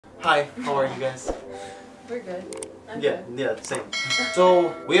Hi, how are you guys? We're good. I'm Yeah, good. yeah, same.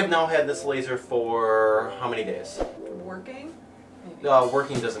 So, we have now had this laser for how many days? Working? Maybe.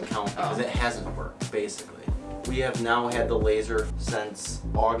 Working doesn't count because it hasn't worked, basically. We have now had the laser since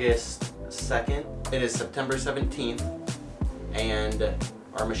August 2nd. It is September 17th, and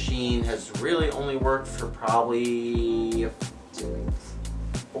our machine has really only worked for probably 2 weeks.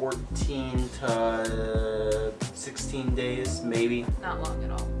 14 to 16 days, maybe. Not long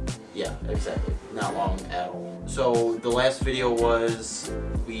at all. Yeah, exactly. Not long at all. So the last video was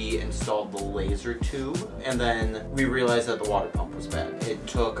we installed the laser tube, and then we realized that the water pump was bad. It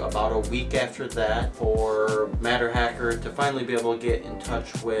took about a week after that for Matter Hacker to finally be able to get in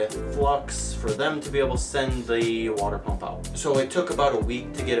touch with Flux for them to be able to send the water pump out. So it took about a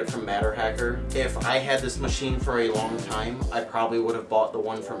week to get it from Matter Hacker. If I had this machine for a long time, I probably would have bought the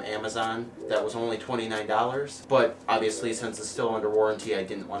one from Amazon that was only $29. But obviously, since it's still under warranty, I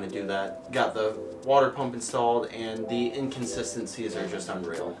didn't want to do that. Got the water pump installed, and the inconsistencies are just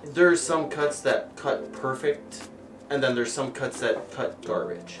unreal. There's some cuts that cut perfect, and then there's some cuts that cut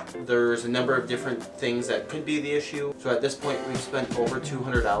garbage. There's a number of different things that could be the issue. So at this point, we've spent over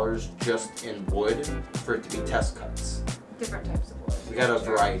 $200 just in wood for it to be test cuts. Different types of wood. We got a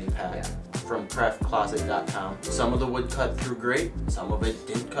variety pack. Yeah. From craftcloset.com. Some of the wood cut through great, some of it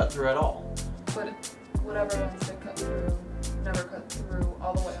didn't cut through at all. But whatever ones did cut through, never cut through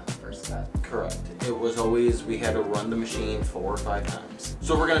all the way on the first cut. Correct. It was always, we had to run the machine 4 or 5 times.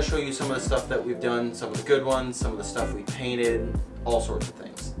 So we're going to show you some of the stuff that we've done, some of the good ones, some of the stuff we painted, all sorts of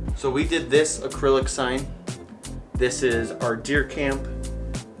things. So we did this acrylic sign. This is our deer camp.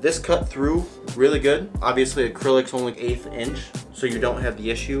 This cut through really good. Obviously acrylic's only 1/8 inch, so you don't have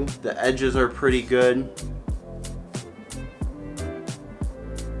the issue. The edges are pretty good.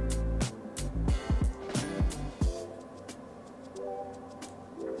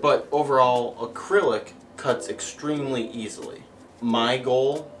 But overall, acrylic cuts extremely easily. My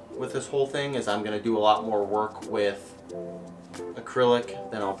goal with this whole thing is I'm going to do a lot more work with acrylic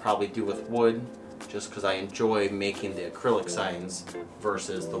than I'll probably do with wood, just because I enjoy making the acrylic signs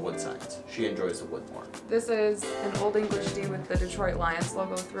versus the wood signs. She enjoys the wood more. This is an Old English D with the Detroit Lions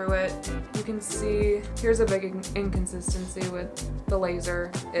logo through it. You can see, here's a big inconsistency with the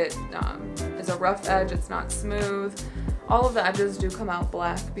laser. It is a rough edge, it's not smooth. All of the edges do come out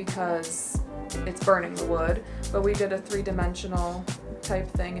black because it's burning the wood, but we did a 3-dimensional type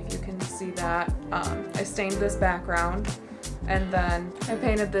thing, if you can see that. I stained this background, and then I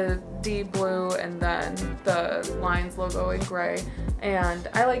painted the D blue and then the Lions logo in gray. And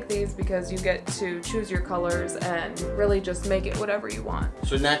I like these because you get to choose your colors and really just make it whatever you want.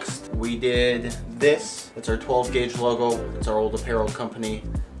 So next we did this. It's our 12 gauge logo. It's our old apparel company.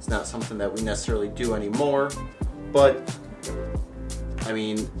 It's not something that we necessarily do anymore, but I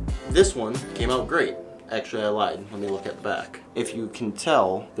mean, this one came out great. Actually, I lied. Let me look at the back. If you can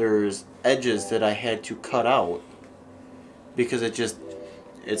tell, there's edges that I had to cut out because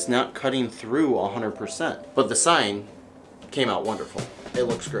it's not cutting through 100%. But the sign came out wonderful. It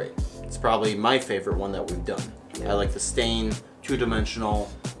looks great. It's probably my favorite one that we've done. I like the stain, 2-dimensional,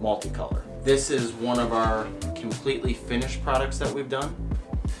 multicolor. This is one of our completely finished products that we've done.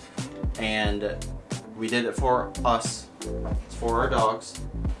 And we did it for us. It's for our dogs.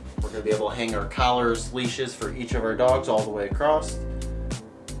 We're going to be able to hang our collars, leashes for each of our dogs all the way across.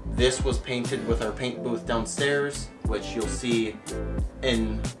 This was painted with our paint booth downstairs, which you'll see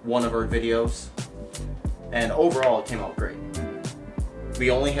in one of our videos. And overall, it came out great. We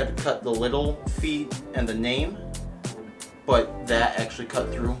only had to cut the little feet and the name, but that actually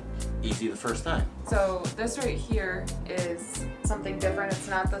cut through easy the first time. So this right here is something different. It's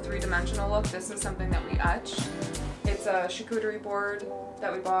not the 3-dimensional look. This is something that we etched. It's a charcuterie board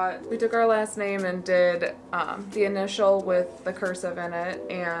that we bought. We took our last name and did the initial with the cursive in it,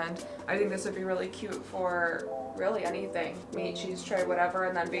 and I think this would be really cute for really anything, meat, cheese tray, whatever,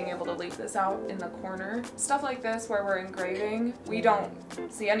 and then being able to leave this out in the corner. Stuff like this where we're engraving, we don't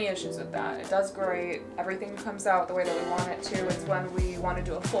see any issues with that. It does great. Everything comes out the way that we want it to. It's when we want to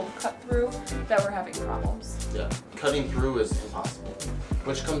do a full cut through that we're having problems. Yeah, cutting through is impossible.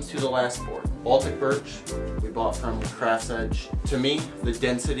 Which comes to the last board. Baltic birch, we bought from Crafts Edge. To me, the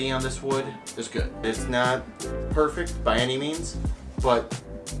density on this wood is good. It's not perfect by any means, but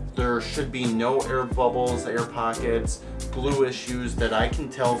there should be no air bubbles, air pockets, glue issues that I can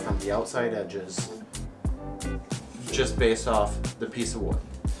tell from the outside edges just based off the piece of wood.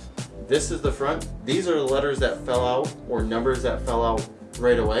 This is the front. These are the letters that fell out or numbers that fell out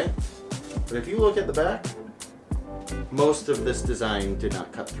right away. But if you look at the back, most of this design did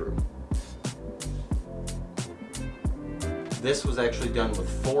not cut through. This was actually done with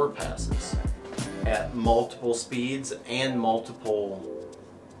 4 passes at multiple speeds and multiple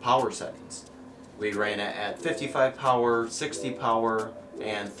power settings. We ran it at 55 power, 60 power,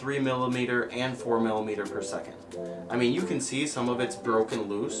 and 3mm and 4mm per second. I mean, you can see some of it's broken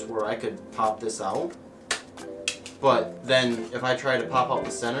loose where I could pop this out, but then if I try to pop out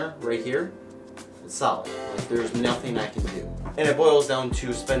the center right here, it's solid. Like, there's nothing I can do. And it boils down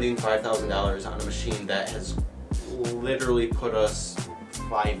to spending $5,000 on a machine that has literally put us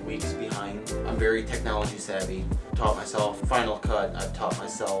 5 weeks behind. I'm very technology savvy. Taught myself Final Cut, I've taught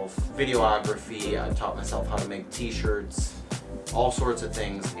myself videography, I've taught myself how to make t-shirts, all sorts of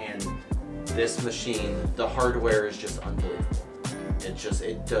things, and this machine, the hardware is just unbelievable.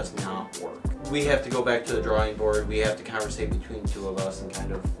 It does not work. We have to go back to the drawing board, we have to conversate between the 2 of us and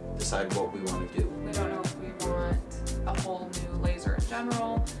kind of decide what we want to do. We don't know if we want a whole new laser in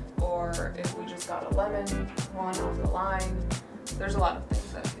general, or if we just got a lemon one off the line. There's a lot of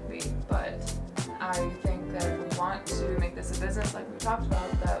things that it could be, but I think that if we want to make this a business like we talked about,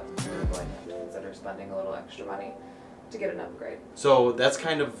 that we're going to have to consider spending a little extra money to get an upgrade. So that's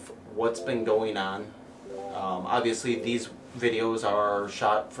kind of what's been going on. Obviously these videos are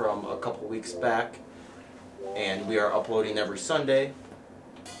shot from a couple weeks back, and we are uploading every Sunday.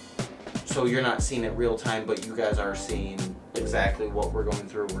 So you're not seeing it real time, but you guys are seeing exactly what we're going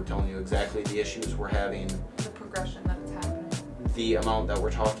through. We're telling you exactly the issues we're having. The progression that it's happening. The amount that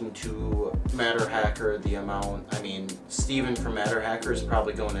we're talking to Matter Hacker, the amount, I mean, Steven from Matter Hacker is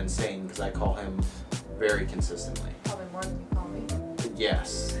probably going insane because I call him very consistently. Probably more than you call me.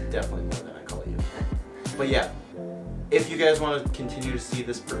 Yes, definitely more than I call you. But yeah, if you guys want to continue to see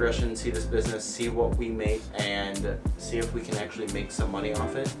this progression, see this business, see what we make, and see if we can actually make some money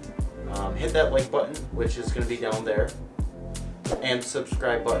off it, hit that like button, which is going to be down there, and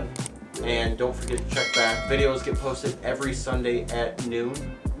subscribe button. And don't forget to check back. Videos get posted every Sunday at noon.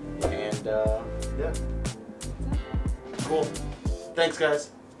 And yeah. Cool. Thanks,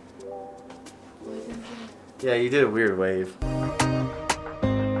 guys. Yeah, you did a weird wave.